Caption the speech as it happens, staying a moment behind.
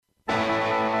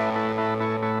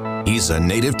He's a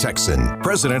native Texan,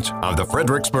 president of the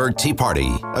Fredericksburg Tea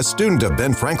Party, a student of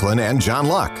Ben Franklin and John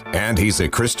Locke, and he's a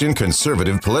Christian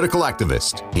conservative political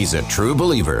activist. He's a true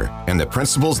believer in the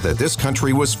principles that this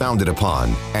country was founded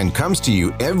upon and comes to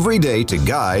you every day to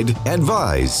guide,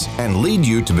 advise, and lead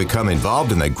you to become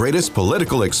involved in the greatest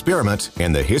political experiment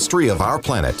in the history of our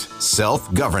planet,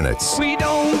 self-governance. We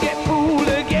don't get fooled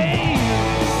again.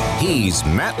 He's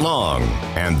Matt Long,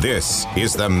 and this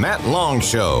is The Matt Long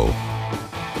Show.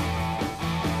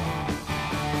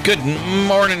 Good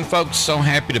morning, folks. So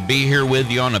happy to be here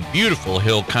with you on a beautiful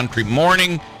hill country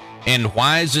morning. And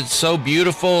why is it so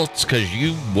beautiful? It's because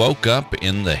you woke up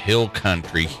in the hill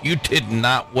country. You did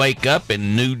not wake up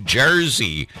in New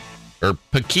Jersey or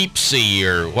Poughkeepsie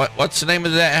or what's the name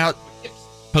of that house?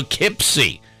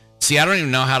 Poughkeepsie. See, I don't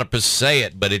even know how to say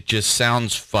it, but it just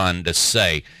sounds fun to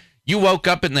say. You woke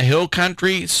up in the hill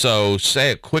country, so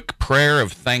say a quick prayer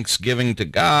of thanksgiving to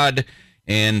God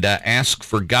and ask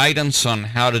for guidance on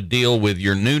how to deal with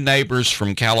your new neighbors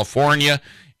from California.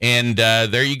 And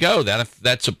there you go.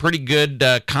 That's a pretty good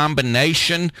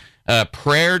combination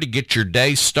prayer to get your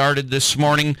day started this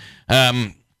morning.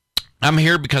 I'm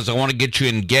here because I want to get you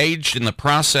engaged in the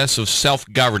process of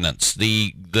self-governance,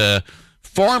 the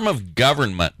form of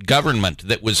government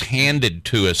that was handed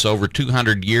to us over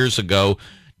 200 years ago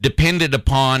depended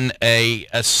upon a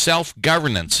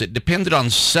self-governance. It depended on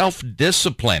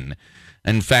self-discipline.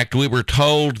 In fact, we were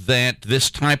told that this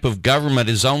type of government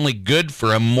is only good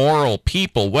for a moral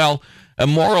people. Well, a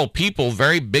moral people,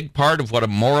 very big part of what a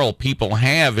moral people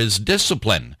have is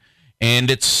discipline,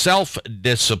 and it's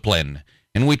self-discipline,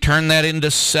 and we turn that into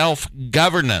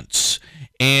self-governance.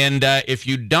 And if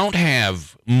you don't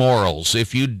have morals,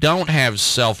 if you don't have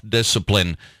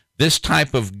self-discipline, this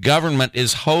type of government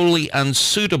is wholly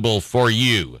unsuitable for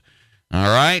you. All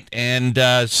right, and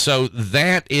so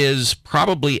that is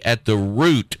probably at the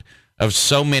root of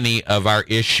so many of our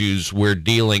issues we're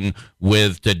dealing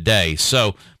with today.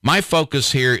 So my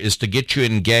focus here is to get you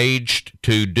engaged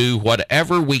to do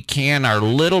whatever we can, our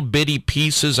little bitty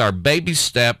pieces, our baby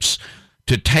steps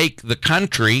to take the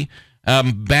country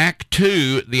back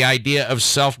to the idea of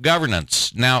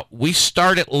self-governance. Now, we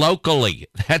start it locally.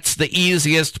 That's the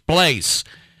easiest place.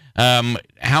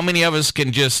 How many of us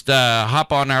can just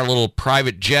hop on our little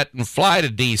private jet and fly to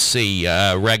D.C.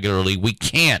 Regularly? We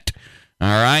can't,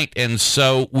 all right? And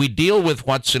so we deal with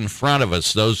what's in front of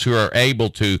us, those who are able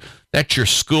to. That's your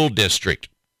school district.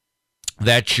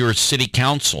 That's your city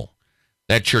council.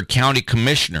 That's your county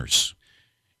commissioners.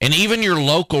 And even your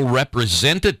local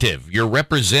representative, your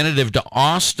representative to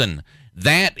Austin,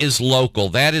 that is local.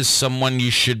 That is someone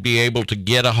you should be able to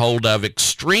get a hold of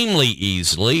extremely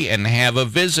easily and have a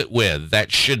visit with.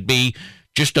 That should be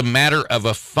just a matter of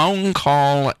a phone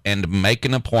call and make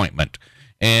an appointment.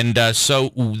 And so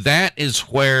that is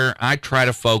where I try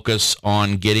to focus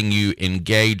on getting you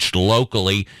engaged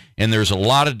locally. And there's a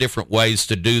lot of different ways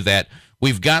to do that.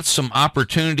 We've got some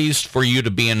opportunities for you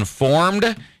to be informed.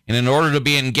 And in order to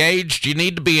be engaged, you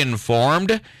need to be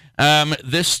informed.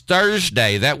 This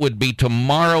Thursday, that would be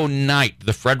tomorrow night,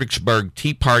 the Fredericksburg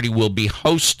Tea Party will be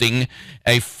hosting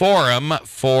a forum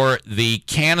for the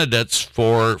candidates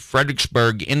for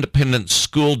Fredericksburg Independent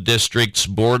School District's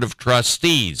Board of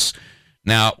Trustees.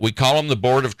 Now, we call them the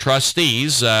Board of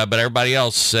Trustees, but everybody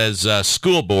else says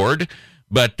school board.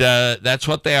 But that's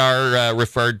what they are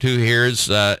referred to here as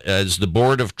the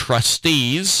Board of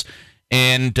Trustees.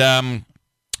 And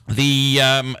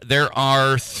there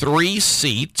are 3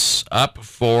 seats up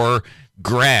for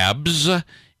grabs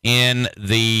in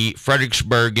the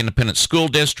Fredericksburg Independent School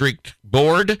District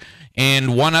Board,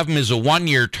 and one of them is a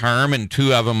 1-year term, and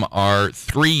 2 of them are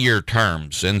 3-year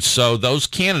terms. And so those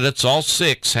candidates, all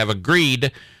 6, have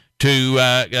agreed to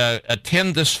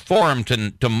attend this forum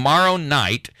tomorrow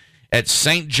night at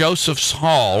St. Joseph's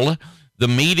Hall. The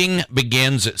meeting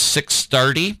begins at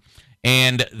 6:30,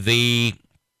 and the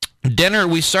dinner,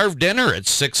 we serve dinner at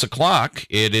 6 o'clock.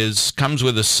 It comes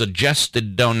with a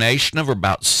suggested donation of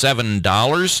about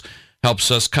 $7.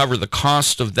 Helps us cover the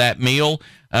cost of that meal,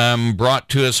 brought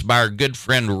to us by our good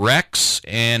friend Rex,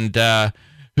 and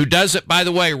who does it, by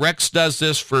the way. Rex does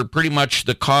this for pretty much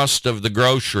the cost of the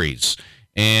groceries.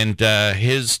 And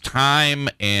his time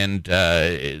and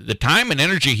the time and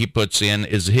energy he puts in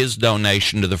is his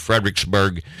donation to the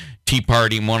Fredericksburg Tea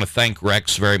Party. I want to thank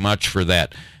Rex very much for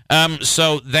that.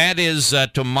 So that is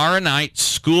tomorrow night,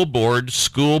 school board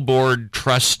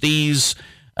trustees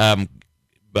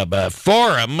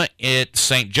forum at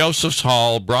St. Joseph's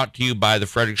Hall, brought to you by the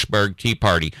Fredericksburg Tea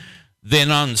Party.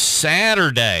 Then on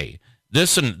Saturday,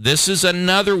 this is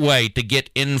another way to get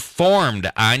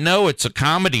informed. I know it's a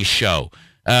comedy show,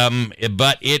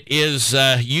 But it is,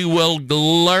 you will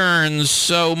learn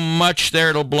so much there,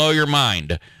 it'll blow your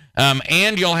mind.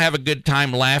 And you'll have a good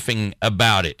time laughing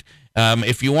about it.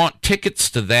 If you want tickets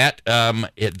to that,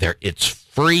 it's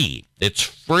free. It's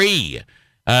free.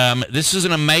 This is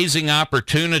an amazing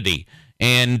opportunity.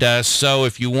 And so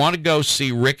if you want to go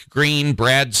see Rick Green,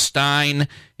 Brad Stein,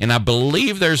 and I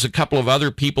believe there's a couple of other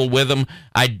people with them,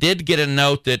 I did get a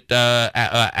note that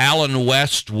Alan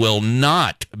West will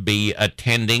not be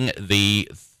attending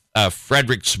the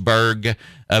Fredericksburg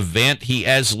event. He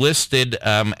has listed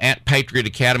at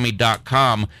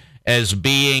patriotacademy.com as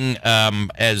being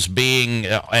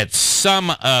at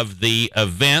some of the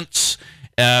events.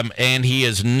 And he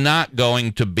is not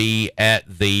going to be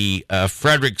at the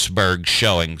Fredericksburg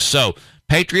showing. So,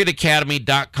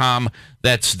 patriotacademy.com,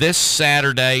 that's this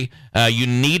Saturday. You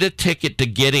need a ticket to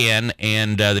get in,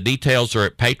 and the details are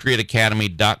at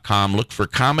patriotacademy.com. Look for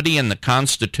Comedy and the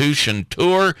Constitution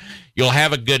Tour. You'll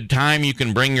have a good time. You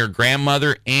can bring your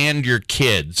grandmother and your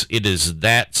kids. It is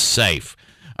that safe.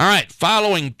 All right,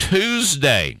 following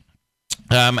Tuesday,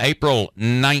 April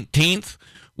 19th,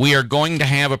 we are going to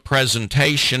have a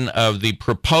presentation of the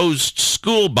proposed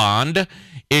school bond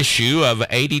issue of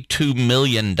 $82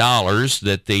 million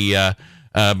that the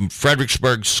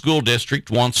Fredericksburg School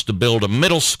District wants to build a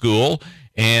middle school.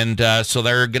 And so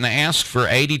they're going to ask for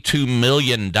 $82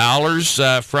 million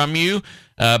from you.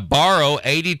 Borrow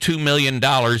 $82 million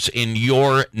in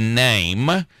your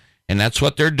name. And that's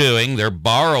what they're doing. They're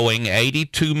borrowing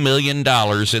 $82 million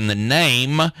in the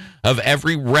name of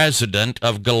every resident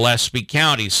of Gillespie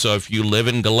County. So if you live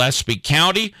in Gillespie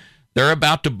County, they're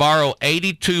about to borrow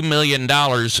 $82 million,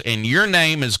 and your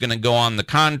name is going to go on the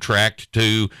contract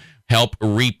to help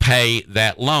repay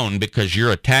that loan because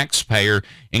you're a taxpayer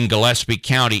in Gillespie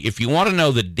County. If you want to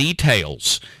know the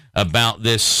details about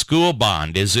this school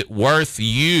bond, is it worth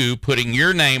you putting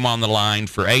your name on the line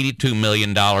for $82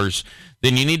 million?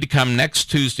 Then you need to come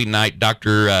next Tuesday night.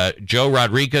 Dr. Joe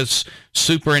Rodriguez,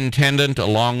 superintendent,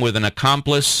 along with an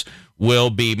accomplice,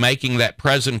 will be making that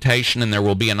presentation, and there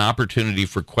will be an opportunity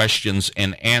for questions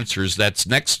and answers. That's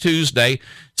next Tuesday,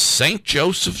 St.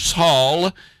 Joseph's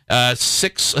Hall,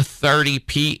 6:30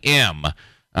 p.m.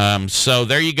 So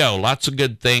there you go. Lots of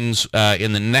good things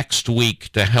in the next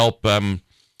week to help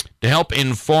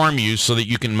inform you so that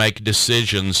you can make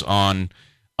decisions on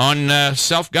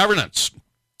self-governance.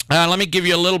 Let me give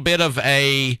you a little bit of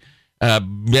a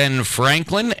Ben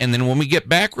Franklin, and then when we get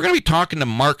back, we're going to be talking to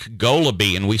Mark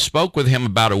Goloby, and we spoke with him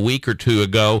about a week or two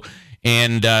ago,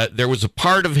 and there was a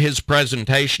part of his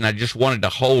presentation I just wanted to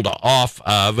hold off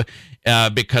of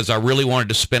because I really wanted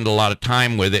to spend a lot of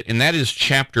time with it, and that is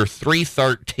Chapter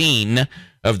 313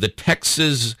 of the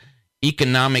Texas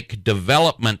Economic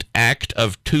Development Act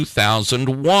of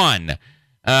 2001.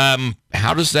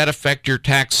 How does that affect your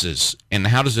taxes, and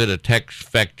how does it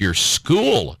affect your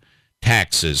school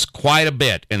taxes? Quite a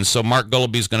bit. And so Mark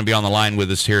Goloby is going to be on the line with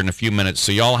us here in a few minutes,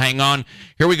 so y'all hang on.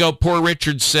 Here we go. Poor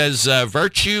Richard says,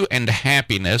 virtue and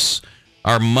happiness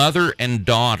are mother and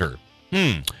daughter.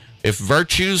 If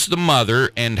virtue's the mother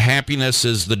and happiness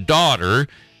is the daughter,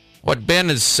 what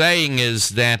Ben is saying is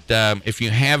that if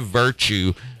you have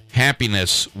virtue,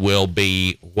 happiness will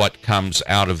be what comes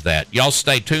out of that. Y'all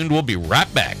stay tuned. We'll be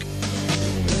right back.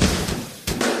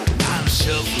 I'm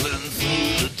shuffling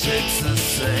through the Texas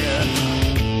sand,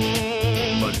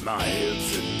 but my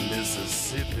head's in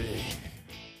Mississippi.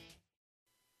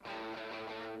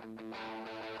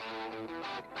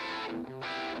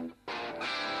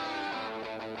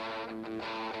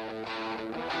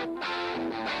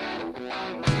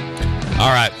 All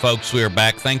right, folks, we are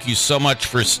back. Thank you so much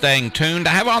for staying tuned.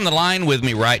 I have on the line with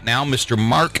me right now Mr.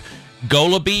 Mark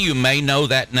Goloby. You may know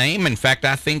that name. In fact,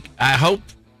 I hope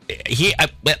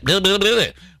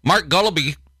Mark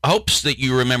Goloby hopes that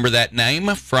you remember that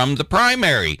name from the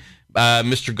primary.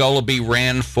 Mr. Goloby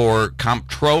ran for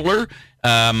comptroller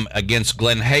against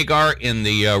Glenn Hagar in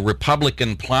the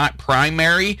Republican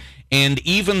primary. And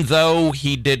even though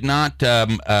he did not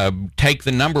take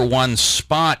the number one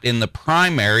spot in the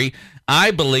primary,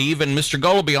 I believe, and Mr.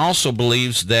 Goloby also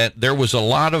believes, that there was a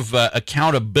lot of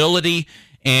accountability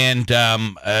and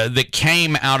that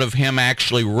came out of him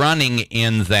actually running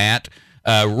in that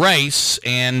race.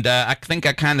 And I think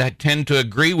I kind of tend to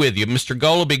agree with you. Mr.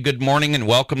 Goloby, good morning and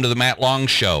welcome to the Matt Long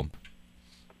Show.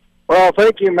 Well,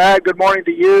 thank you, Matt. Good morning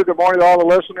to you. Good morning to all the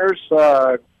listeners.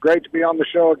 Great to be on the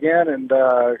show again, and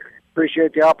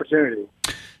appreciate the opportunity.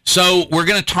 So we're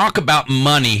going to talk about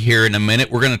money here in a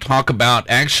minute. We're going to talk about,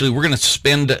 actually, we're going to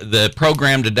spend the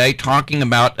program today talking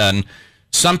about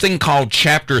something called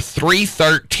Chapter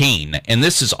 313, and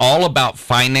this is all about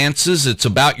finances. It's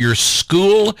about your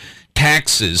school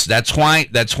taxes. That's why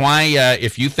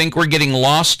if you think we're getting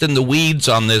lost in the weeds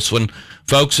on this one,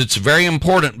 folks, it's very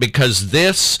important,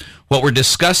 because what we're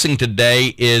discussing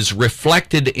today is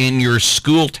reflected in your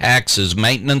school taxes,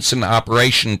 maintenance and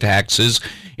operation taxes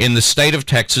in the state of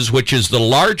Texas, which is the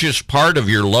largest part of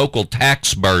your local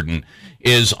tax burden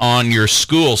is on your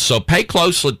school. So pay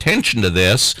close attention to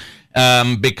this,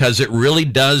 because it really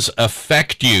does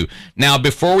affect you. Now,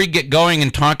 before we get going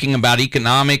and talking about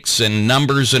economics and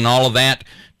numbers and all of that,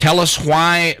 tell us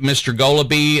why, Mr.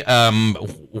 Goloby,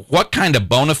 what kind of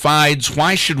bona fides,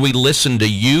 why should we listen to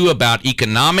you about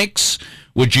economics?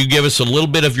 Would you give us a little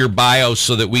bit of your bio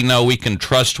so that we know we can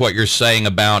trust what you're saying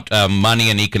about money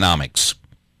and economics?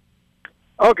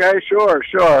 Okay, sure.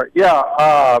 Yeah,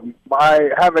 I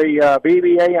have a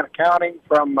BBA in accounting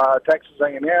from Texas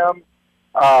A&M.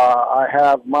 I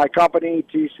have my company,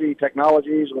 TC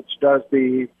Technologies, which does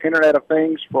the Internet of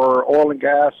Things for oil and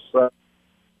gas.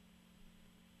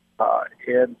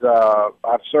 And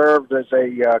I've served as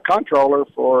a controller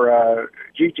for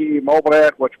GTE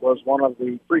MobileNet, which was one of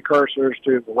the precursors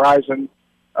to Verizon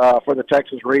for the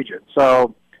Texas region.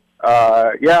 So,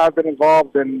 I've been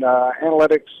involved in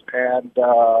analytics and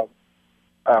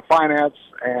finance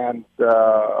and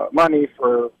money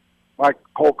for my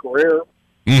whole career.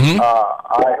 Mm-hmm.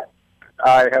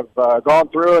 I have gone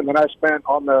through, and then I spent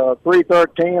on the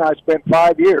 313. I spent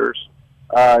 5 years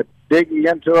digging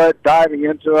into it, diving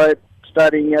into it,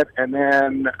 studying it, and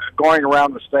then going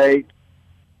around the state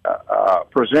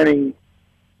presenting.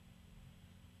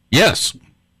 Yes.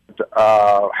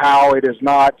 How it is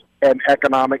not an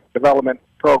economic development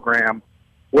program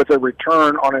with a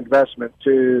return on investment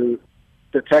to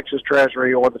the Texas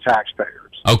Treasury or the taxpayers.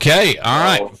 Okay, all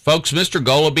right, folks. Mr.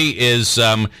 Goloby is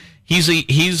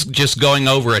he's just going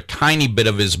over a tiny bit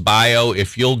of his bio.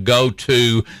 If you'll go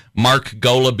to Mark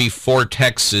Goloby for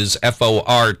Texas,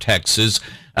 FOR Texas,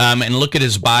 and look at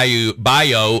his bio.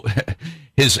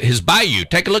 His bio.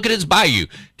 Take a look at his bio.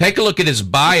 Take a look at his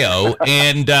bio,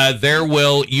 and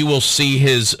you will see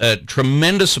his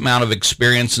tremendous amount of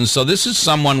experience. And so this is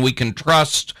someone we can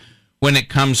trust when it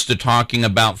comes to talking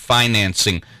about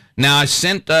financing. Now, I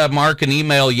sent Mark an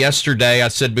email yesterday. I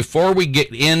said, before we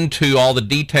get into all the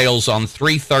details on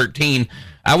 313,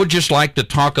 I would just like to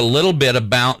talk a little bit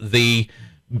about the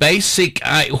basic,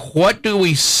 what do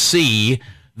we see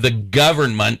the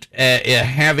government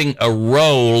having a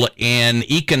role in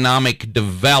economic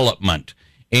development.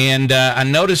 And I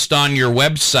noticed on your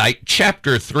website,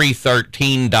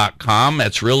 chapter313.com,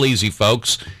 that's real easy,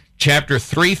 folks,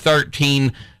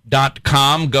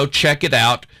 chapter313.com, go check it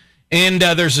out. And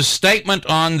there's a statement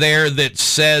on there that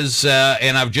says,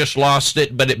 and I've just lost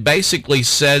it, but it basically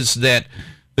says that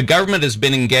the government has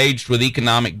been engaged with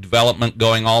economic development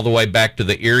going all the way back to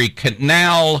the Erie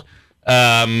Canal.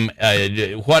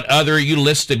 What other, you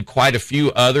listed quite a few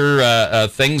other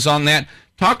things on that.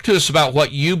 Talk to us about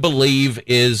what you believe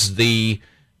is the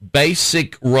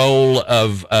basic role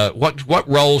of what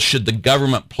role should the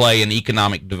government play in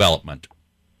economic development?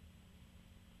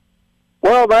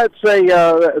 Well, that's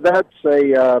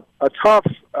a tough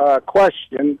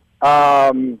question.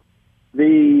 One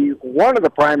of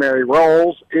the primary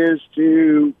roles is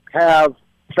to have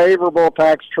favorable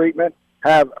tax treatment,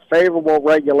 have favorable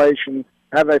regulation,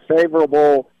 have a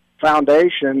favorable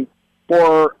foundation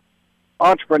for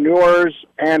entrepreneurs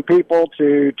and people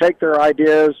to take their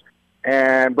ideas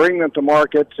and bring them to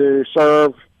market to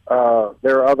serve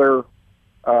their other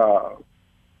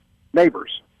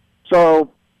neighbors.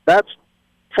 So that's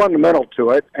fundamental to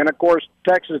it. And, of course,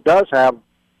 Texas does have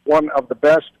one of the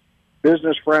best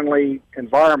business-friendly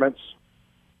environments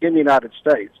in the United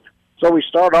States. So we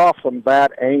start off from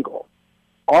that angle.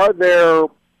 Are there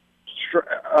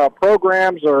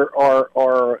programs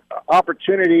or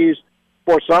opportunities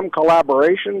for some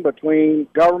collaboration between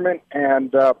government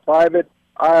and private?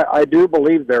 I do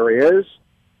believe there is.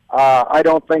 I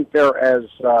don't think they're as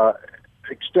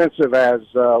extensive as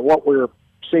what we're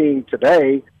seeing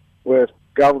today, with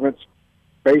governments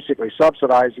basically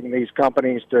subsidizing these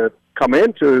companies to come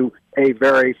into a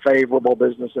very favorable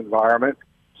business environment.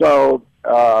 So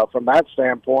from that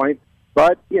standpoint,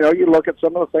 but, you look at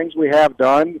some of the things we have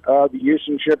done. The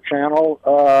Houston Ship Channel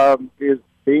is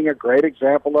being a great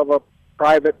example of a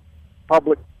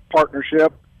private-public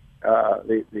partnership.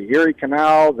 The Erie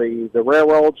Canal, the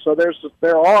railroad. So there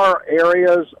are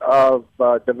areas of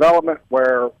development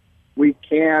where we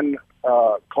can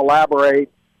collaborate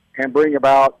and bring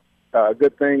about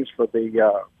good things for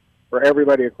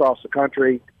everybody across the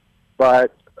country.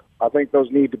 But I think those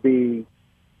need to be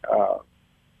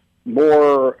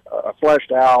more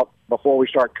fleshed out before we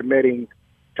start committing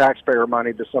taxpayer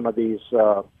money to some of these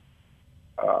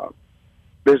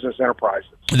business enterprises.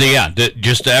 Yeah,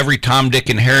 just every Tom, Dick,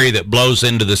 and Harry that blows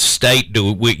into the state,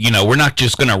 we're not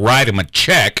just going to write them a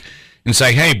check and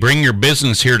say, hey, bring your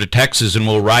business here to Texas and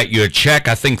we'll write you a check.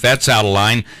 I think that's out of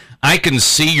line. I can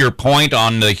see your point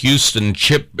on the Houston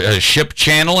ship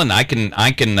channel, and I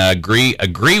can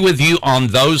agree with you on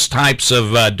those types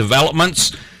of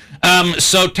developments.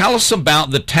 So tell us about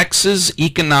the Texas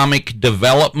Economic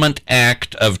Development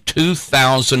Act of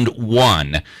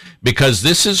 2001, because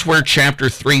this is where Chapter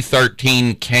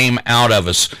 313 came out of.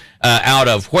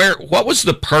 What was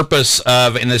the purpose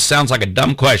of, and this sounds like a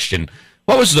dumb question,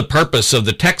 what was the purpose of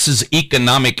the Texas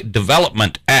Economic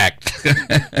Development Act?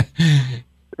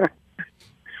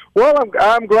 Well,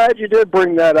 I'm glad you did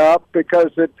bring that up, because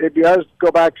it does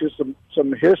go back to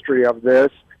some history of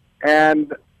this.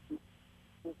 And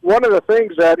one of the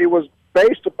things that it was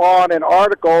based upon an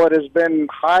article that has been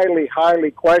highly,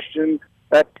 highly questioned,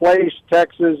 that placed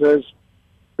Texas as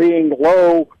being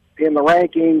low in the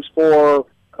rankings for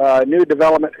new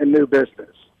development and new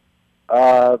business.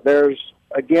 There's,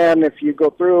 again, if you go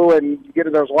through and you get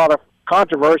it, there's a lot of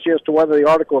controversy as to whether the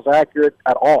article is accurate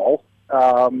at all.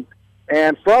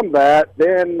 And from that,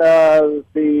 then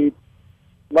the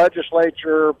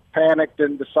legislature panicked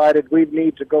and decided we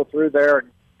need to go through there and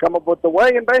come up with the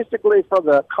way. And basically, for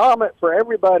the comment for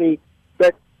everybody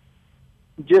that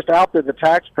just outed the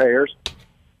taxpayers,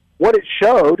 what it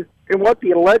showed and what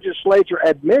the legislature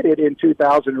admitted in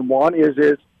 2001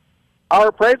 is our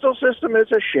appraisal system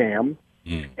is a sham,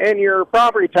 and your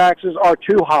property taxes are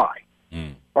too high.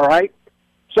 All right?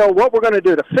 So what we're going to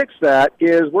do to fix that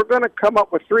is we're going to come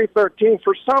up with 313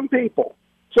 for some people,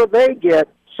 so they get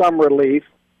some relief,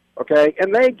 okay,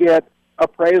 and they get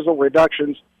appraisal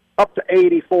reductions up to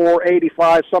 84,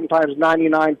 85, sometimes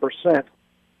 99%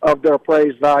 of the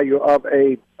appraised value of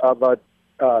a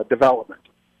development.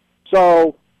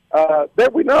 So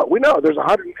that we know there's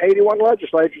 181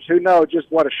 legislatures who know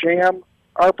just what a sham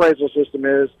our appraisal system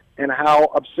is and how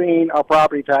obscene our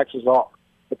property taxes are.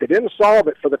 But they didn't solve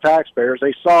it for the taxpayers.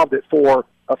 They solved it for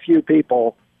a few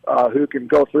people who can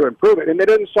go through and prove it. And they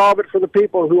didn't solve it for the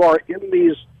people who are in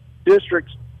these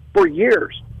districts for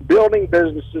years, building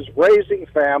businesses, raising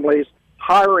families,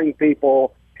 hiring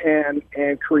people, and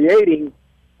creating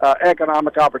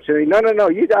economic opportunity. No.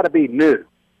 You got to be new.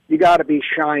 You got to be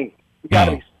shiny. You got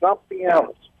to be something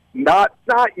else. Not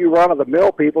you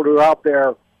run-of-the-mill people who are out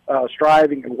there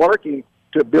striving and working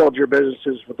to build your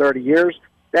businesses for 30 years.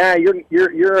 Nah,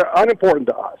 you're unimportant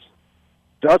to us.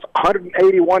 To us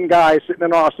 181 guys sitting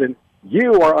in Austin,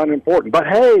 you are unimportant. But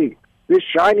hey, this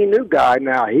shiny new guy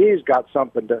now, he's got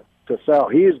something to sell.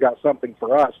 He's got something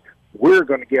for us. We're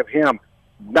going to give him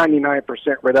 99%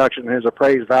 reduction in his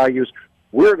appraised values.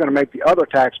 We're going to make the other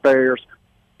taxpayers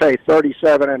pay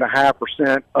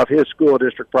 37.5% of his school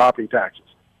district property taxes.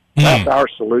 That's our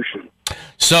solution.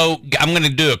 So I'm going to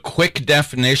do a quick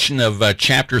definition of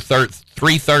Chapter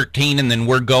 313, and then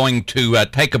we're going to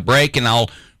take a break, and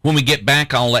when we get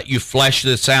back, I'll let you flesh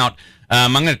this out.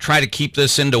 I'm going to try to keep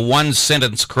this into one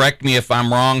sentence. Correct me if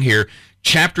I'm wrong here.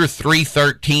 Chapter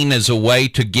 313 is a way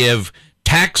to give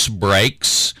tax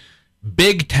breaks,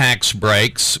 big tax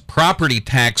breaks, property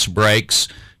tax breaks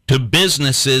to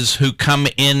businesses who come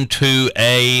into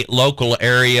a local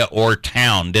area or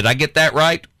town. Did I get that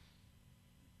right?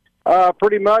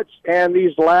 Pretty much, and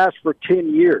these last for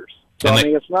 10 years. So, I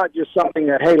mean, it's not just something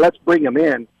that, hey, let's bring them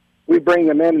in. We bring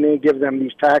them in and then give them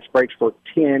these tax breaks for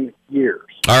 10 years.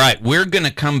 All right, we're going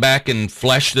to come back and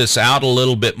flesh this out a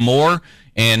little bit more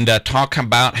and talk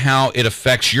about how it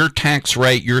affects your tax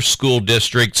rate, your school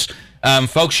districts.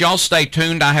 Folks, y'all stay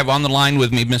tuned. I have on the line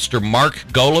with me Mr. Mark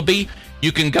Goloby.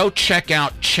 You can go check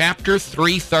out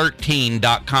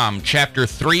chapter313.com,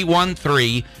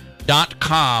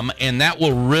 chapter313.com, and that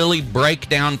will really break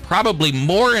down probably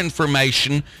more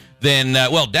information than,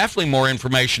 definitely more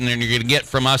information than you're going to get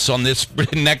from us on this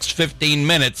next 15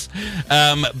 minutes.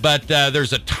 But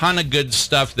there's a ton of good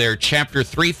stuff there,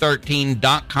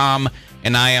 chapter313.com,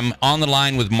 and I am on the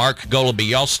line with Mark Goloby.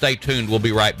 Y'all stay tuned. We'll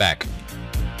be right back.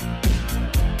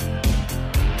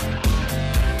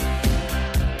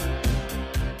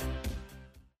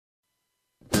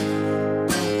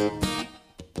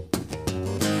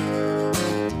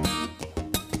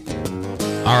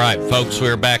 All right, folks,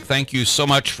 we're back. Thank you so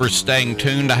much for staying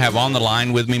tuned. I have on the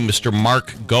line with me Mr.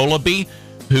 Mark Goloby,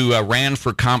 who ran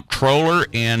for comptroller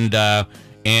and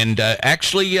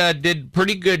actually did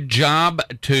pretty good job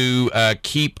to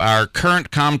keep our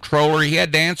current comptroller. He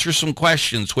had to answer some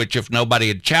questions, which if nobody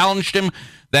had challenged him,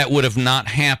 that would have not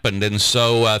happened. And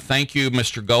so thank you,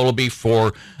 Mr. Goloby,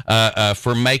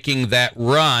 for making that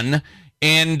run.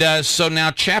 And so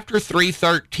now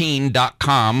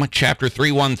chapter313.com,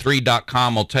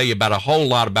 chapter313.com will tell you about a whole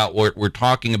lot about what we're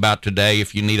talking about today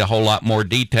if you need a whole lot more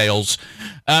details.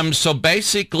 So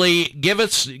basically, give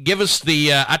us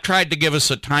the, I tried to give us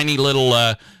a tiny little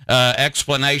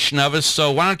explanation of it.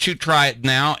 So why don't you try it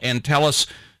now and tell us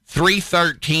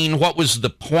 313, what was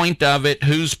the point of it,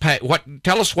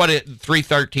 tell us what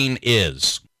 313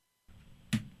 is.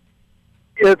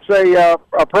 It's a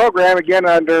program, again,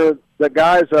 under the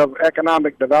guise of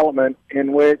economic development,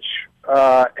 in which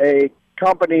a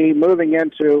company moving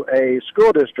into a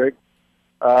school district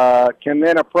can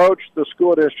then approach the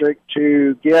school district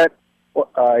to get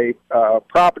a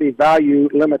property value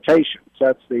limitation.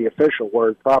 That's the official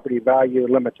word, property value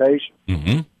limitation.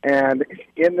 Mm-hmm. And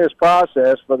in this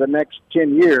process, for the next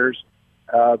 10 years,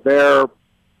 their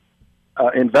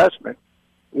investment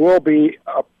will be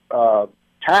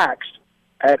taxed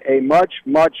at a much,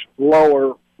 much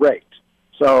lower rate.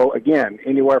 So again,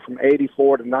 anywhere from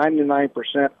 84 to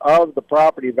 99% of the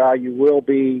property value will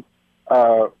be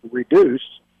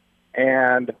reduced,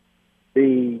 and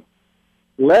the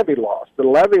levy loss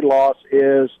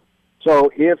is,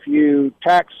 so if you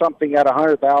tax something at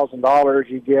 $100,000,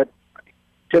 you get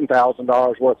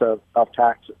 $10,000 worth of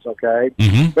taxes, okay?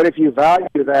 Mm-hmm. But if you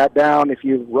value that down, if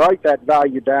you write that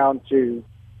value down to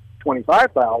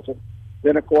 $25,000,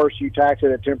 then of course you tax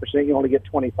it at 10%, you only get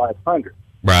 $2,500.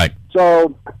 Right.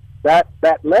 So that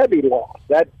levy loss,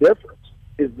 that difference,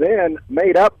 is then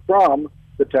made up from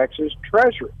the Texas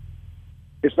Treasury.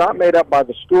 It's not made up by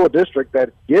the school district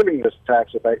that's giving this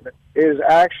tax abatement. It is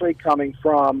actually coming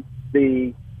from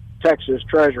the Texas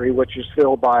Treasury, which is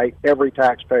filled by every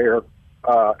taxpayer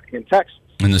in Texas.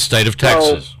 In the state of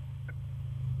Texas.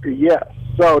 So, yes.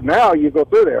 So now you go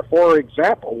through there. For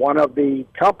example, one of the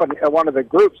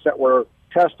groups that were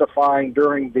testifying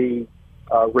during the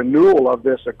renewal of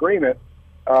this agreement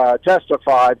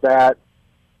testified that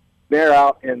they're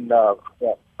out in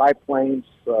High Plains,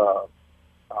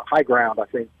 High Ground, I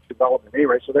think, development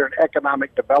anyway. So they're an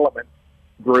economic development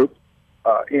group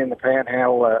in the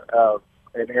Panhandle,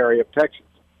 an area of Texas.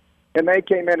 And they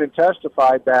came in and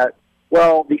testified that,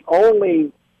 well, the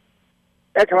only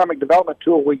economic development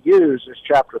tool we use is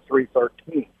Chapter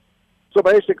 313. So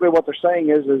basically what they're saying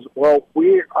is well,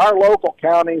 our local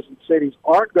counties and cities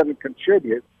aren't going to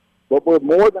contribute, but we're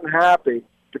more than happy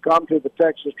to come to the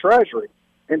Texas Treasury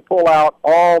and pull out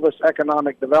all this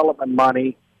economic development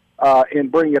money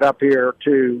and bring it up here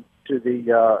to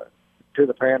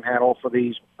the Panhandle for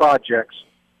these projects,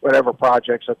 whatever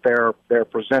projects that they're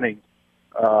presenting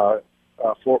for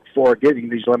getting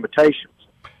these limitations.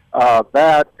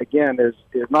 That again is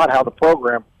not how the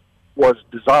program was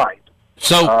designed.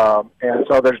 So and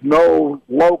so there's no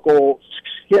local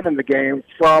skin in the game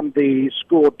from the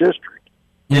school district.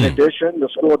 In addition, the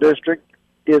school district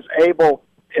is able,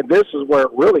 and this is where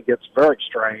it really gets very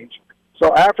strange.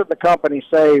 So after the company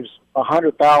saves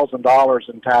 $100,000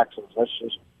 in taxes, let's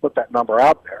just put that number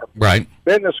out there. Right.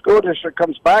 Then the school district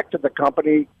comes back to the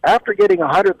company after getting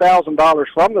 $100,000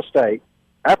 from the state.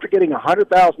 After getting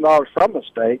 $100,000 from the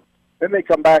state, then they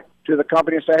come back to the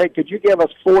company and say, hey, could you give us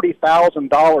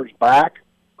 $40,000 back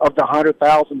of the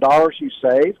 $100,000 you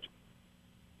saved?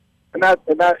 And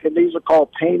these are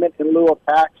called payment in lieu of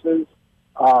taxes.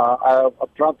 I'm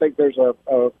trying to think there's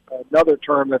another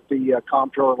term that the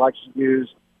comptroller likes to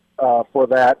use for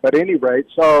that. But at any rate,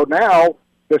 so now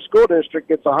the school district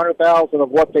gets $100,000 of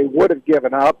what they would have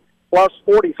given up, plus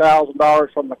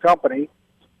 $40,000 from the company.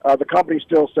 The company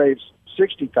still saves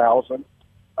 $60,000.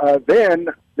 Then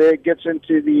it gets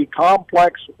into the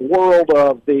complex world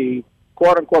of the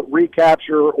quote-unquote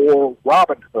recapture or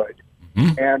Robin Hood.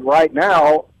 Mm-hmm. And right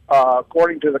now,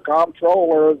 according to the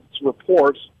comptroller's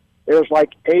reports, there's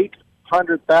like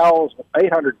 $800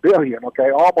 billion,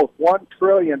 okay, almost $1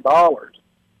 trillion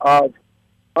of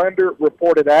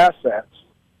underreported assets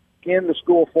in the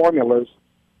school formulas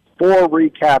for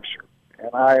recapture. And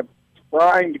I'm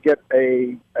trying to get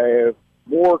a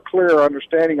more clear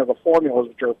understanding of the formulas,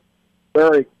 which are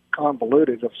very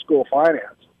convoluted, of school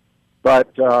finance.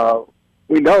 But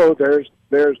we know there's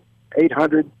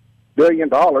 $800 billion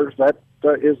that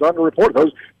is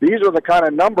underreported. These are the kind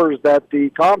of numbers that the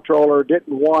comptroller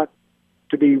didn't want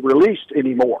to be released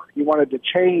anymore. He wanted to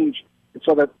change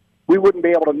so that we wouldn't be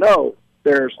able to know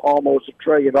there's almost $1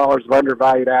 trillion of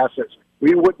undervalued assets.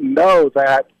 We wouldn't know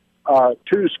that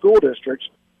two school districts,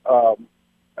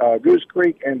 Goose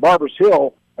Creek and Barbers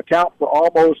Hill, account for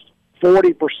almost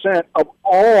 40% of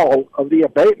all of the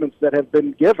abatements that have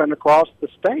been given across the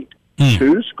state.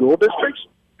 Two school districts?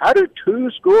 How do two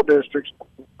school districts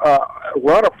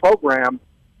run a program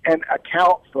and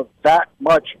account for that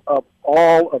much of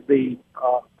all of the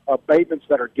abatements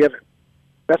that are given.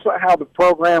 That's not how the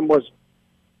program was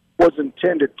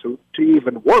intended to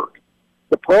even work.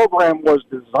 The program was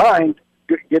designed,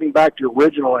 getting back to your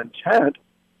original intent,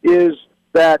 is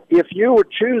that if you were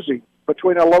choosing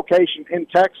between a location in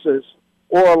Texas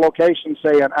or a location,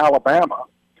 say, in Alabama,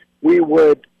 we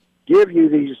would give you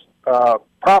these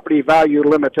property value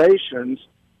limitations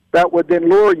that would then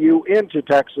lure you into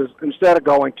Texas instead of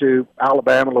going to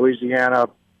Alabama, Louisiana,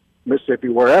 Mississippi,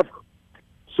 wherever.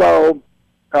 So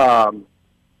that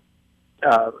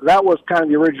was kind of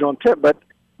the original intent, but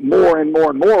more and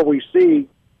more and more we see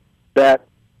that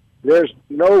there's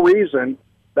no reason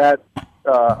that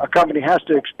a company has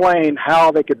to explain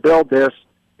how they could build this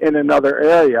in another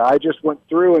area. I just went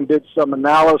through and did some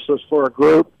analysis for a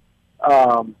group,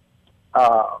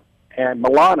 and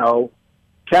Milano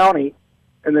County,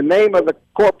 and the name of the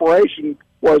corporation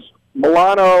was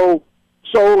Milano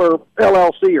Solar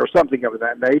LLC or something of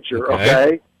that nature,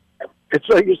 okay? And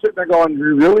so you're sitting there going,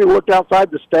 you really looked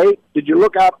outside the state? Did you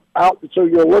look out so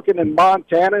you're looking in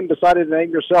Montana and decided to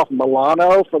name yourself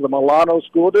Milano for the Milano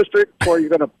School District? Or you're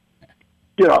going to,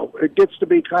 it gets to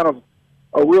be kind of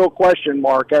a real question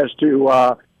mark as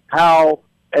to how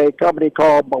a company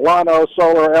called Milano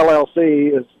Solar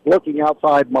LLC is looking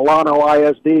outside Milano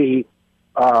ISD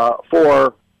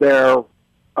for their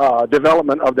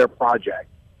development of their project.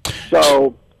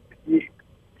 So you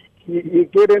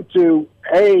get into,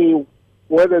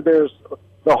 whether there's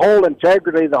the whole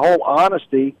integrity, the whole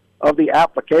honesty of the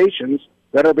applications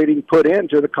that are being put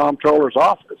into the comptroller's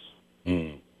office.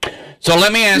 So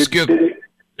let me ask you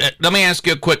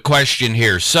a quick question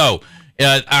here. So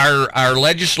our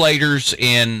legislators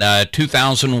in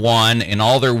 2001, in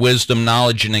all their wisdom,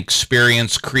 knowledge, and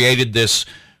experience, created this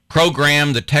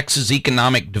program, the Texas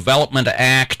Economic Development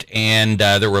Act, and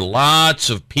there were lots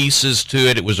of pieces to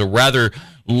it. It was a rather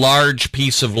large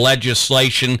piece of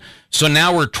legislation. So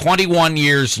now we're 21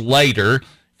 years later,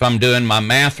 if I'm doing my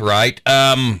math right.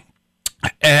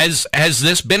 Has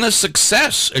this been a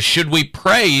success? Should we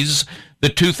praise the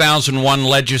 2001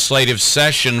 legislative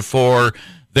session for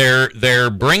their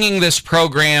bringing this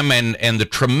program and the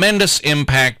tremendous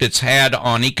impact it's had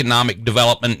on economic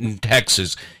development in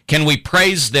Texas? Can we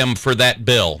praise them for that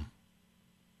bill?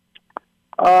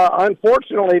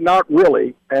 Unfortunately, not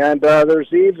really. And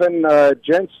there's even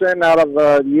Jensen out of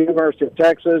the University of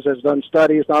Texas has done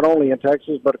studies not only in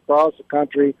Texas but across the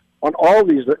country on all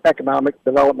these economic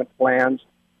development plans.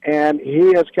 And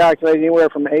he has calculated anywhere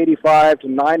from 85 to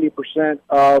 90%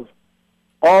 of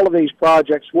all of these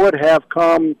projects would have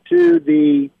come to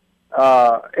the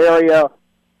area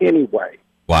anyway.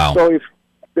 Wow. So if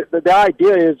the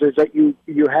idea is that you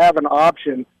have an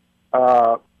option,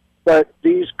 but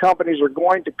these companies are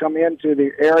going to come into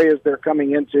the areas they're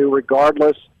coming into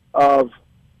regardless of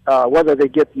whether they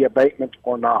get the abatement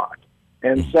or not.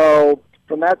 And so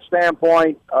from that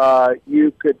standpoint,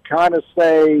 you could kind of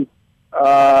say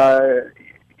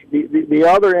the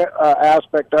other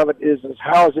aspect of it is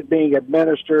how is it being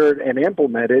administered and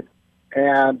implemented,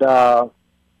 and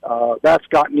that's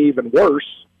gotten even worse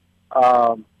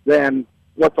than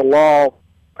what the law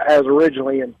has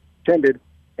originally intended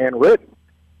and written.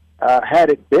 Had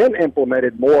it been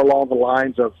implemented more along the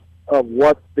lines of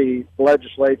what the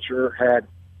legislature had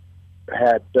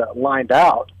lined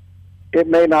out, it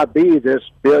may not be this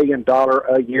 $1 billion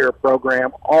a year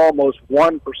program, almost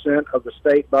 1% of the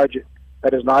state budget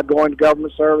that is not going to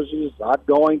government services, not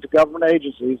going to government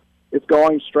agencies. It's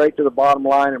going straight to the bottom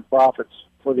line and profits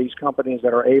for these companies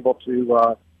that are able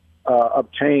to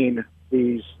obtain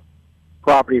these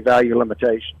property value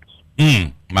limitations.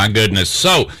 My goodness.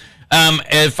 So,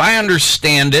 if I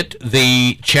understand it,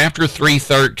 the Chapter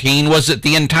 313, was it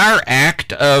the entire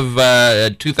act of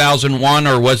 2001,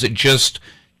 or was it just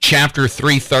Chapter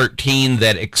 313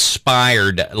 that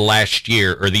expired last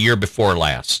year or the year before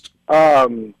last?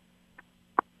 Well,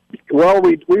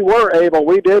 we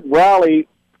did rally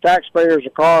taxpayers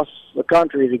across the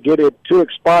country to get it to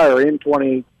expire in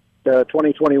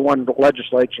 2021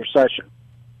 legislature session.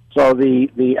 So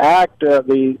the act,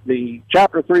 the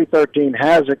Chapter 313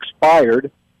 has expired.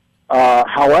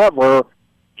 However,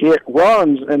 it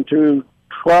runs into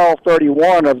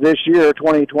 12/31 of this year,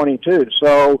 2022.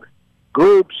 So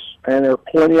groups, and there are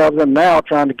plenty of them now,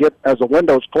 trying to get, as the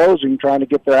window's closing, trying to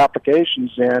get their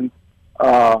applications in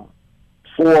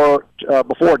before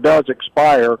it does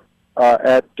expire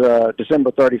at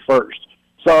December 31st.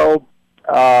 So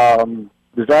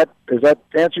does that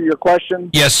answer your question?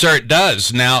 Yes, sir, it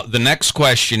does. Now, the next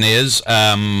question is,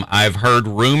 I've heard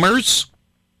rumors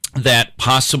that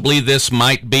possibly this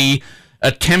might be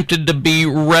attempted to be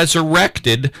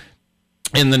resurrected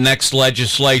in the next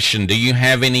legislation. Do you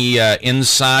have any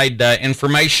inside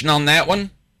information on that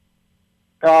one?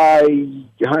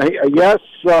 Yes,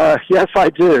 yes, I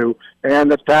do.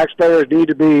 And the taxpayers need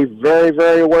to be very,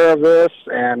 very aware of this.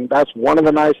 And that's one of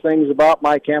the nice things about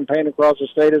my campaign across the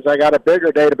state is I got a bigger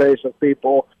database of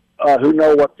people who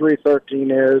know what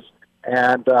 313 is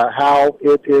and how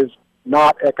it is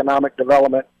not economic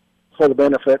development for the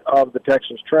benefit of the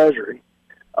Texas Treasury.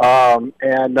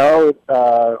 And no,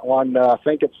 on I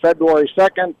think it's February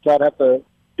 2nd, I'd have to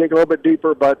dig a little bit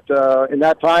deeper, but in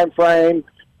that time frame,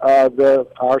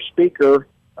 our speaker,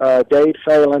 Dave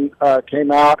Phelan,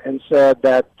 came out and said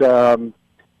that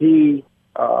he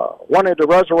wanted to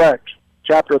resurrect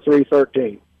Chapter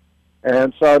 313.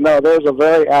 And so, no, there's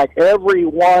a every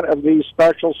one of these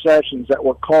special sessions that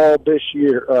were called this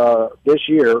year, or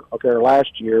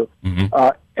last year,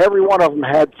 every one of them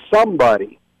had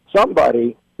somebody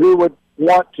who would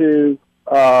want to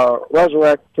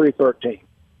resurrect 313.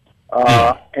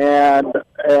 And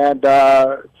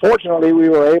fortunately, we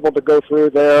were able to go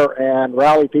through there and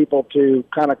rally people to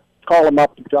kind of call them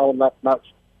up and tell them that's not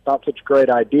such a great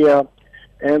idea.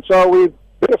 And so we've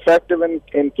been effective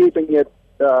in keeping it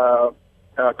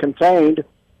contained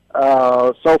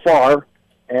so far.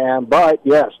 But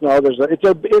yes, no, it's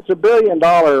a $1 billion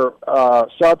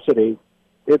subsidy.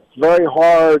 It's very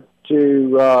hard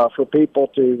for people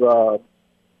to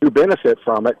benefit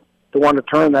from it, to want to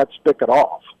turn that spigot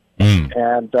off.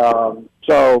 And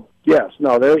so yes,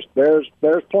 no, there's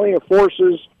plenty of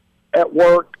forces at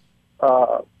work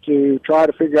to try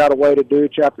to figure out a way to do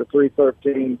Chapter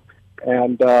 313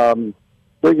 and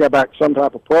bring back some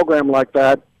type of program like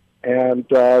that. And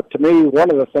to me,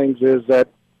 one of the things is that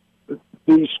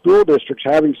these school districts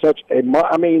having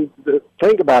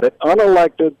think about it,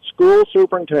 unelected school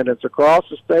superintendents across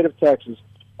the state of Texas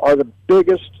are the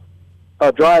biggest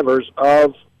drivers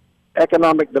of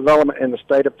economic development in the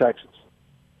state of Texas.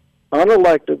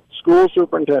 Unelected school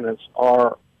superintendents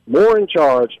are more in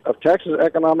charge of Texas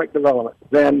economic development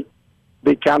than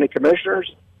the county commissioners,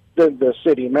 than the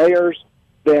city mayors,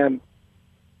 than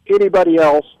anybody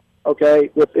else,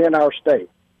 within our state.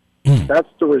 That's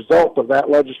the result of that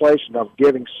legislation, of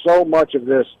giving so much of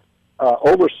this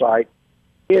oversight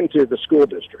into the school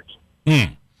districts.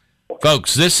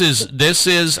 Folks, this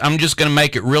is. I'm just going to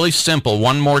make it really simple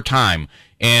one more time.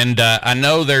 And I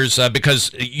know there's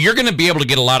because you're going to be able to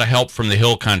get a lot of help from the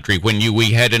Hill Country when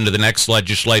we head into the next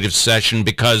legislative session,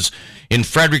 because in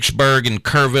Fredericksburg and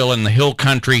Kerrville and the Hill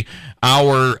Country,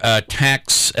 our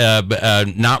tax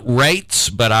not rates,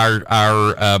 but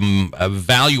our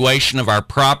valuation of our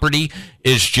property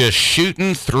is just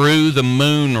shooting through the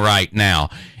moon right now.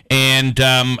 And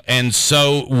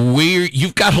so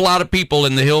you've got a lot of people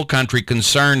in the Hill Country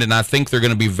concerned, and I think they're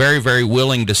going to be very, very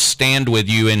willing to stand with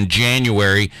you in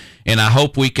January. And I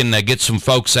hope we can get some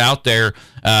folks out there.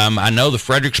 I know the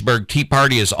Fredericksburg Tea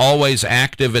Party is always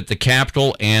active at the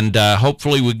Capitol, and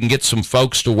hopefully we can get some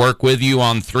folks to work with you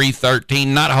on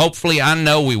 313. Not hopefully, I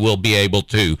know we will be able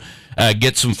to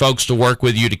get some folks to work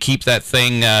with you to keep that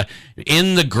thing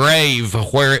in the grave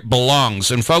where it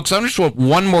belongs. And folks, I'm just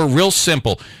one more real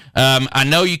simple. I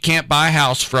know you can't buy a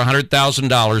house for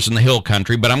 $100,000 in the Hill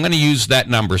Country, but I'm going to use that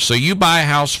number. So you buy a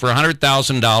house for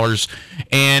 $100,000,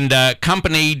 and a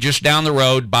company just down the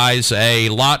road buys a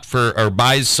lot or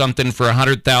buys something for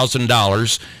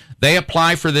 $100,000. They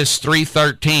apply for this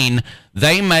 313.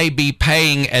 They may be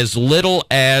paying as little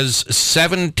as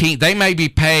 17. They may be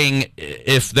paying,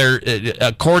 if they're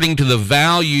according to the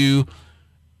value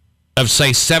of,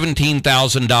 say,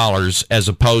 $17,000 as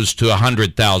opposed to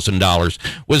 $100,000.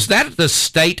 Was that the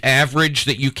state average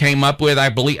that you came up with? I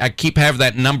believe I keep having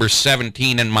that number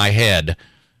 17 in my head.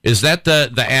 Is that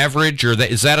the average, or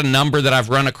is that a number that I've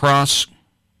run across?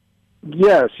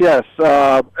 Yes.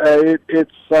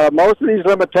 It's most of these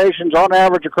limitations on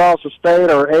average across the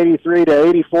state are 83 to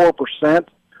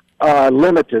 84%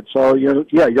 limited. So you're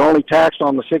only taxed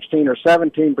on the 16 or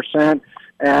 17%.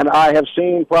 And I have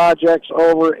seen projects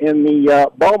over in the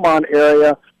Beaumont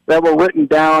area that were written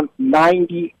down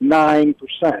 99%.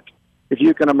 If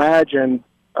you can imagine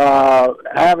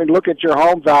having to look at your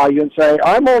home value and say,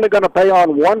 I'm only going to pay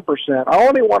on 1%. I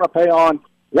only want to pay on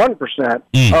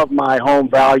 1% of my home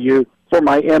value for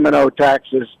my M&O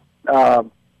taxes.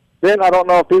 Then I don't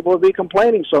know if people would be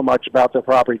complaining so much about their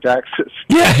property taxes.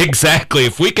 Yeah, exactly.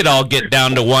 If we could all get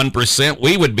down to 1%,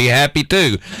 we would be happy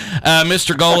too.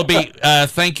 Mr. Goloby,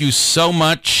 thank you so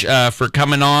much for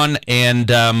coming on, and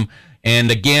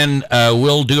again,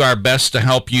 we'll do our best to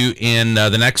help you in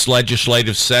the next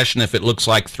legislative session if it looks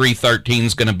like 313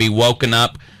 is going to be woken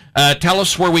up. Tell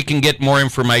us where we can get more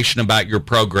information about your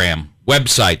program,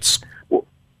 websites.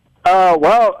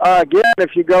 Again,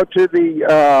 if you go to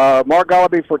the Mark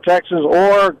Goloby for Texas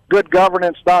or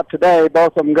goodgovernance.today,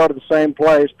 both of them go to the same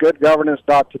place,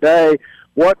 goodgovernance.today.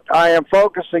 What I am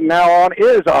focusing now on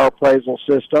is our appraisal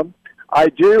system. I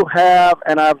do have,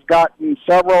 and I've gotten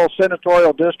several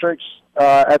senatorial districts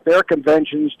at their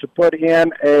conventions to put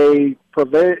in a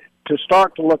to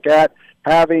start to look at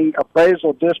having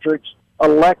appraisal districts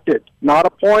elected, not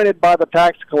appointed by the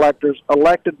tax collectors,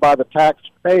 elected by the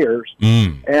taxpayers.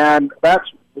 And that's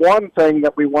one thing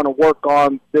that we want to work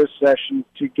on this session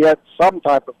to get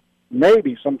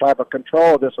maybe some type of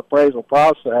control of this appraisal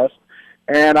process.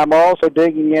 And I'm also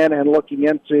digging in and looking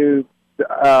into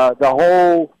the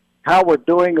whole, how we're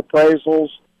doing appraisals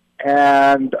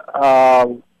and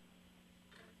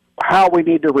how we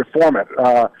need to reform it.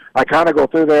 I kind of go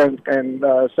through there and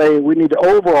say we need to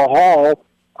overhaul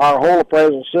our whole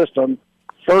appraisal system.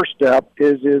 First step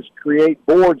is create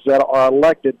boards that are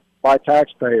elected by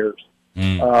taxpayers.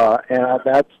 And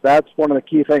that's one of the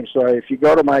key things. So if you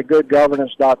go to my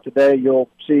goodgovernance.today, you'll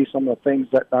see some of the things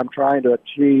that I'm trying to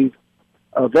achieve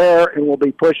there, and we'll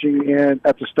be pushing in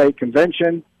at the state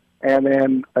convention and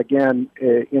then again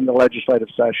in the legislative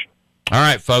session. All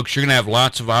right, folks, you're going to have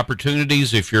lots of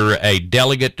opportunities. If you're a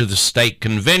delegate to the state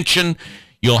convention,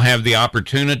 you'll have the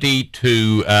opportunity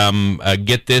to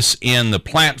get this in the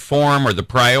platform or the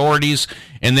priorities.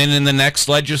 And then in the next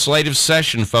legislative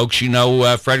session, folks, you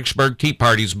know Fredericksburg Tea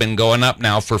Party's been going up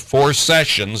now for 4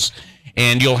 sessions.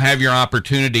 And you'll have your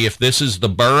opportunity, if this is the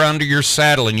burr under your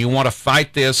saddle and you want to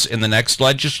fight this in the next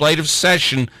legislative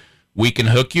session, we can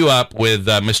hook you up with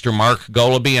Mr. Mark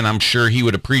Goloby, and I'm sure he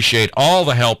would appreciate all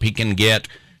the help he can get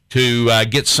to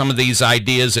get some of these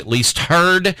ideas at least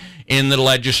heard in the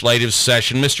legislative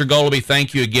session. Mr. Goloby,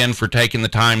 thank you again for taking the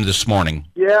time this morning.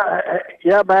 Yeah,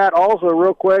 Matt. Also,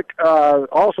 real quick,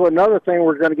 also another thing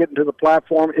we're going to get into the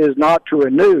platform is not to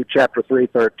renew Chapter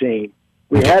 313.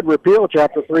 We had repealed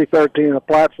Chapter 313 in the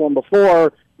platform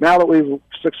before. Now that we've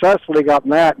successfully gotten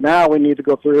that, now we need to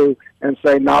go through and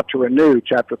say not to renew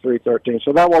Chapter 313.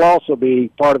 So that will also be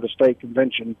part of the state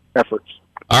convention efforts.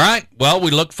 All right. Well, we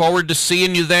look forward to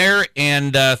seeing you there,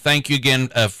 and thank you again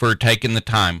for taking the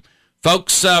time.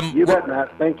 Folks, you bet,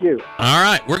 Matt. Thank you. All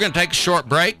right. We're going to take a short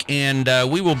break, and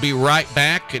we will be right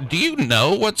back. Do you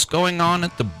know what's going on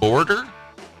at the border?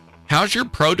 How's your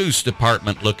produce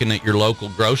department looking at your local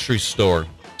grocery store?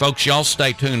 Folks, y'all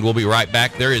stay tuned. We'll be right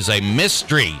back. There is a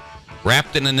mystery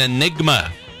wrapped in an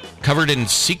enigma, covered in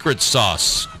secret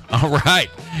sauce. All right.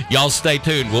 Y'all stay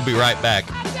tuned. We'll be right back.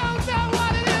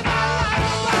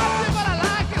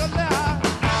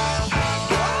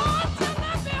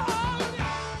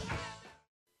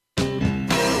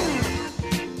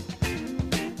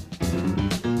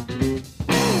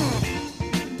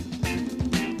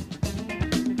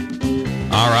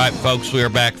 All right, folks, we are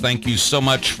back. Thank you so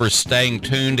much for staying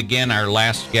tuned. Again, our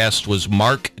last guest was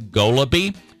Mark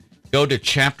Goloby. Go to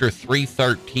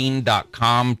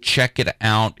chapter313.com. Check it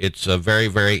out. It's very,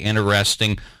 very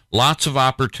interesting. Lots of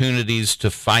opportunities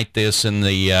to fight this in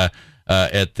the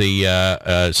at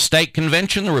the state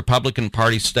convention, the Republican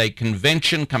Party state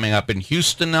convention coming up in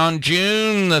Houston on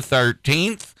June the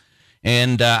 13th.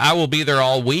 And I will be there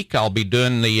all week. I'll be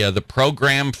doing the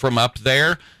program from up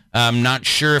there. I'm not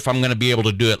sure if I'm going to be able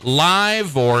to do it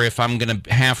live or if I'm going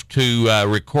to have to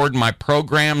record my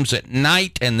programs at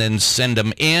night and then send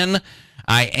them in.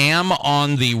 I am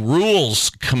on the rules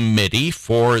committee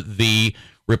for the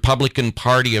Republican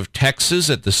Party of Texas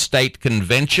at the state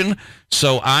convention,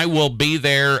 so I will be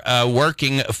there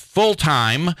working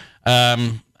full-time.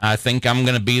 I think I'm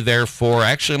going to be there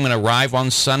actually I'm going to arrive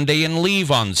on Sunday and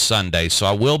leave on Sunday, so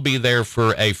I will be there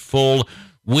for a full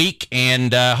week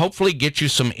and hopefully get you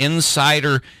some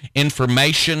insider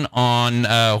information on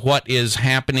what is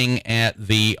happening at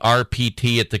the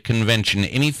RPT at the convention.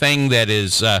 Anything that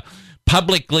is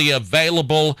publicly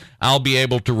available, I'll be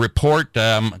able to report.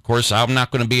 Of course, I'm not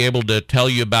going to be able to tell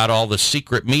you about all the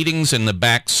secret meetings in the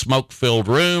back smoke-filled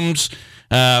rooms,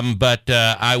 but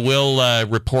I will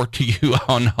report to you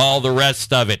on all the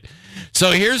rest of it.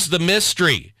 So here's the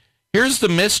mystery. Here's the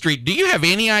mystery. Do you have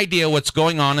any idea what's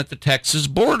going on at the Texas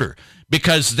border?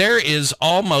 Because there is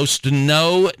almost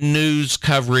no news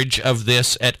coverage of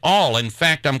this at all. In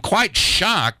fact, I'm quite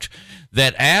shocked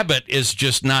that Abbott is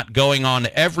just not going on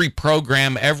every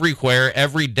program, everywhere,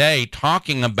 every day,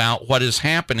 talking about what is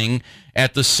happening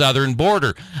at the southern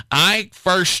border. I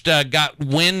first got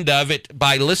wind of it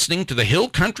by listening to the Hill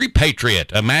Country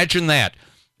Patriot. Imagine that.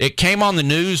 It came on the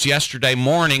news yesterday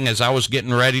morning as I was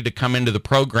getting ready to come into the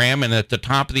program, and at the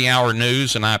top of the hour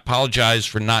news, and I apologize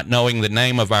for not knowing the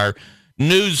name of our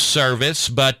news service,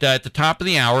 but at the top of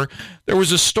the hour, there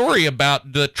was a story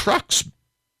about the trucks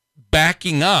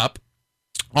backing up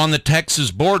on the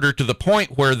Texas border to the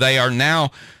point where they are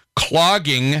now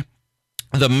clogging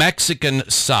the Mexican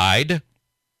side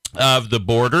of the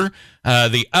border,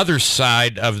 the other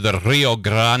side of the Rio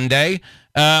Grande,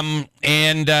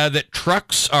 and that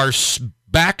trucks are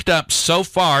backed up so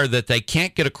far that they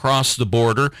can't get across the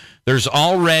border. There's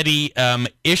already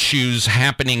issues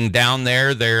happening down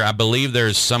there. I believe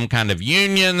there's some kind of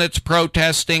union that's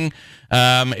protesting.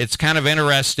 It's kind of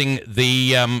interesting.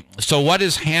 So what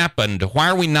has happened? Why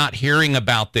are we not hearing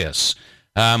about this?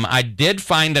 I did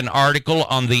find an article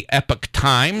on the Epoch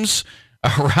Times.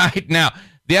 Right now,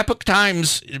 the Epoch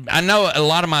Times, I know a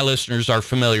lot of my listeners are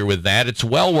familiar with that. It's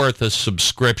well worth a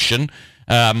subscription.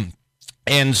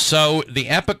 And so the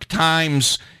Epoch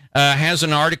Times has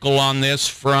an article on this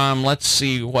from, let's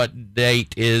see, what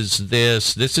date is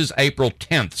this? This is April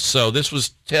 10th. So this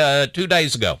was 3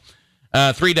 days ago.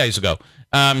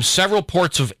 Several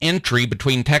ports of entry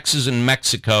between Texas and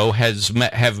Mexico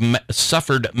have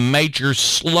suffered major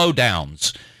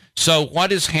slowdowns. So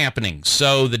what is happening?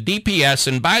 So the DPS,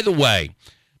 and by the way,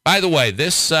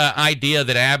 this idea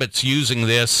that Abbott's using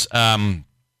this,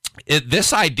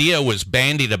 this idea was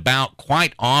bandied about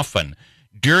quite often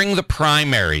during the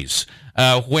primaries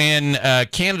when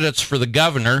candidates for the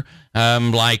governor,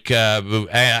 like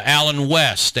Alan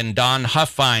West and Don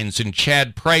Huffines and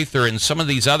Chad Prather and some of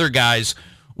these other guys,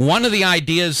 one of the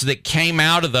ideas that came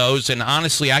out of those, and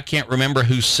honestly, I can't remember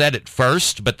who said it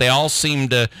first, but they all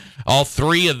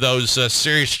three of those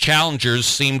serious challengers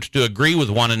seemed to agree with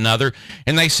one another.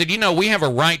 And they said, we have a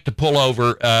right to pull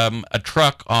over a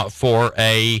truck for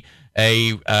an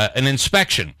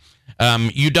inspection.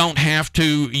 You don't have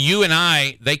to,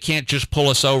 they can't just pull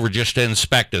us over just to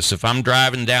inspect us. If I'm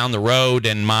driving down the road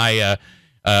in my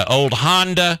old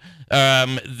Honda,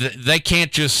 they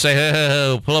can't just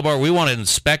say, pull over, we want to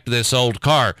inspect this old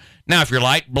car. Now, if your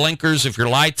light blinkers, if your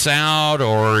light's out,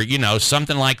 or,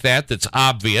 something like that that's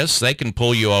obvious, they can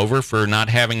pull you over for not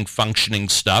having functioning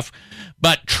stuff.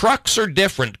 But trucks are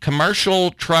different.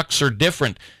 Commercial trucks are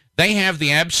different. They have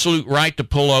the absolute right to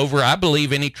pull over, I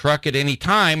believe, any truck at any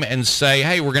time and say,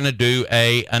 hey, we're going to do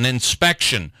an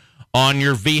inspection on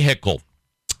your vehicle.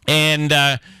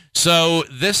 And so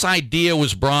this idea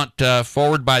was brought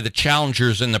forward by the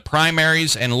challengers in the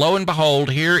primaries, and lo and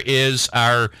behold, here is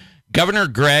our Governor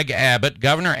Greg Abbott.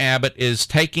 Governor Abbott is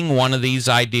taking one of these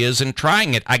ideas and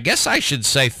trying it. I guess I should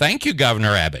say thank you,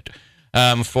 Governor Abbott,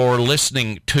 for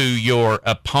listening to your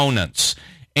opponents.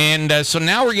 And so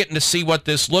now we're getting to see what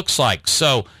this looks like.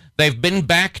 So they've been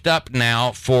backed up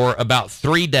now for about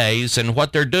 3 days, and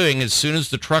what they're doing, as soon as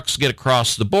the trucks get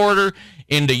across the border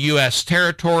into U.S.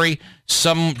 territory,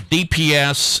 some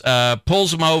DPS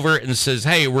pulls them over and says,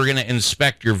 hey, we're going to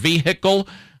inspect your vehicle,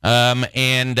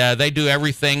 and they do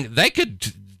everything.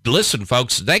 Listen,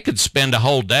 folks, they could spend a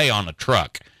whole day on a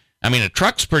truck. I mean, a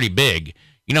truck's pretty big.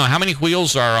 How many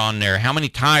wheels are on there? How many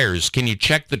tires? Can you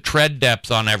check the tread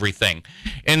depth on everything?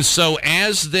 And so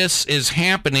as this is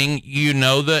happening,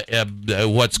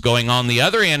 what's going on the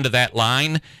other end of that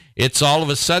line, it's all of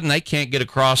a sudden they can't get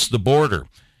across the border.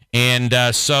 And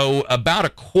so about a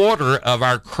quarter of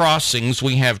our crossings,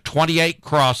 we have 28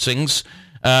 crossings.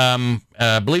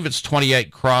 I believe it's 28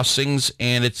 crossings,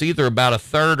 and it's either about a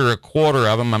third or a quarter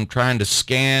of them. I'm trying to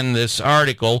scan this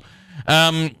article.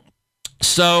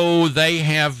 So they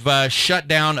have shut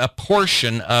down a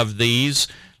portion of these.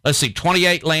 Let's see,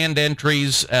 28 land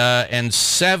entries and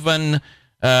seven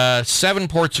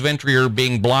ports of entry are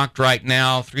being blocked right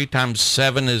now. 3 times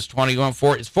 7 is 21.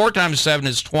 4 times 7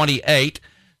 is 28.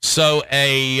 So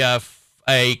a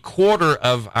quarter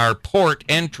of our port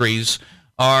entries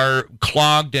are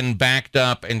clogged and backed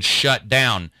up and shut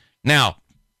down. Now,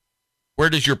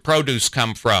 where does your produce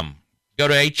come from? Go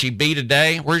to H-E-B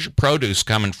today. Where's your produce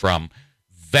coming from?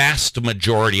 Vast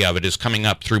majority of it is coming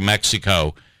up through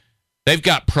Mexico. They've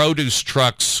got produce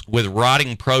trucks with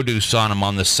rotting produce on them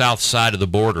on the south side of the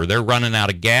border. They're running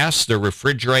out of gas. Their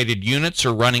refrigerated units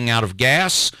are running out of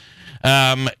gas.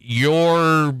 And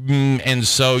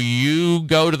so you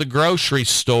go to the grocery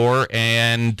store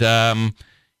and,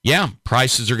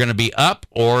 prices are going to be up,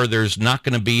 or there's not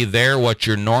going to be there what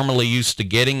you're normally used to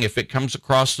getting if it comes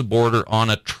across the border on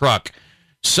a truck.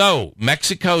 So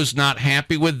Mexico's not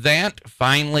happy with that.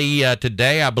 Finally,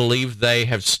 today, I believe they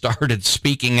have started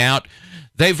speaking out.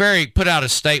 They put out a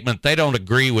statement. They don't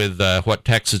agree with what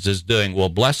Texas is doing. Well,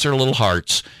 bless their little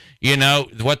hearts.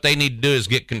 What they need to do is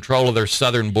get control of their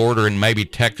southern border and maybe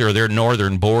their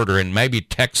northern border, and maybe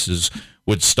Texas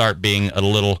would start being a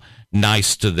little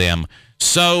nice to them.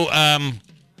 So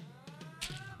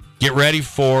get ready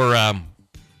for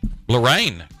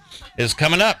Lorraine is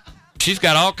coming up. She's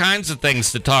got all kinds of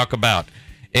things to talk about.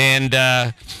 And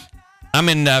I'm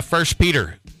in 1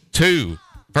 Peter 2,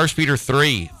 1 Peter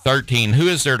 3:13. Who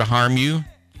is there to harm you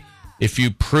if you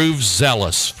prove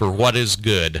zealous for what is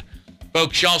good?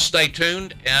 Folks, y'all stay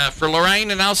tuned for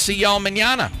Lorraine, and I'll see y'all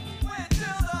mañana.